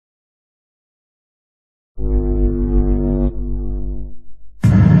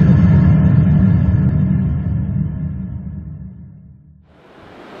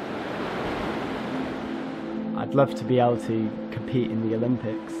I'd love to be able to compete in the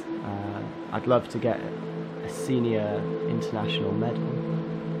Olympics. I'd love to get a senior international medal.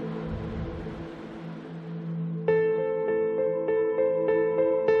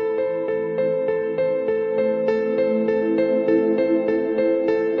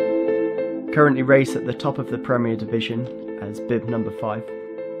 Currently race at the top of the Premier Division as bib number 5.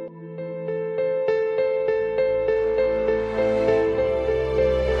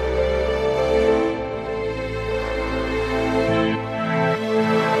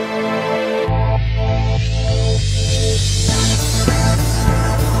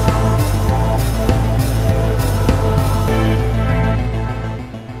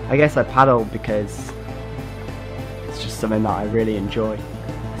 I guess I paddle because it's just something that I really enjoy.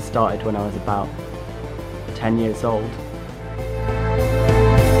 I started when I was about 10 years old.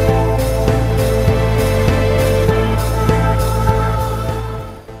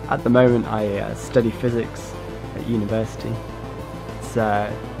 At the moment I study physics at university. It's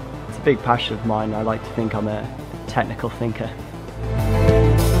a big passion of mine. I like to think I'm a technical thinker.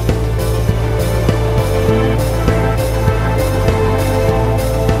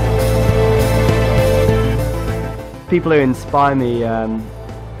 People who inspire me,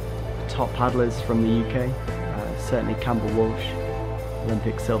 top paddlers from the UK, certainly Campbell Walsh,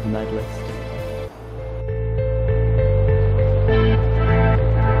 Olympic silver medalist.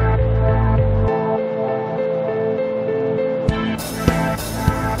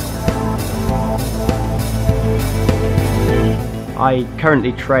 I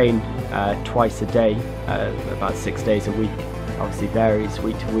currently train twice a day, about 6 days a week. Obviously varies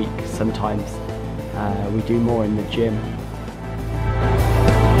week to week. Sometimes we do more in the gym.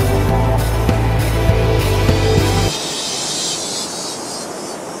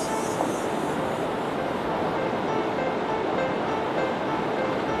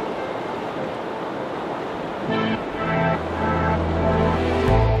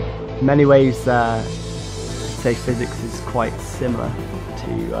 In many ways, I'd say physics is quite similar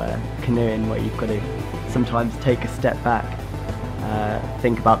to canoeing, where you've got to sometimes take a step back,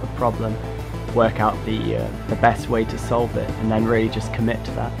 think about the problem, work out the best way to solve it, and then really just commit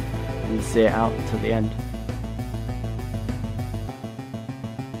to that and see it out to the end.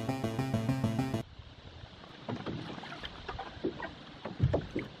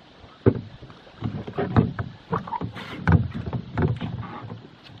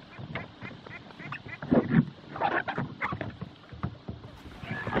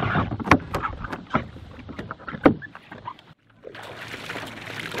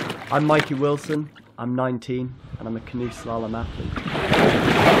 I'm Mikey Wilson, I'm 19 and I'm a canoe-slalom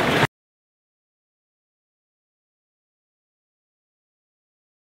athlete.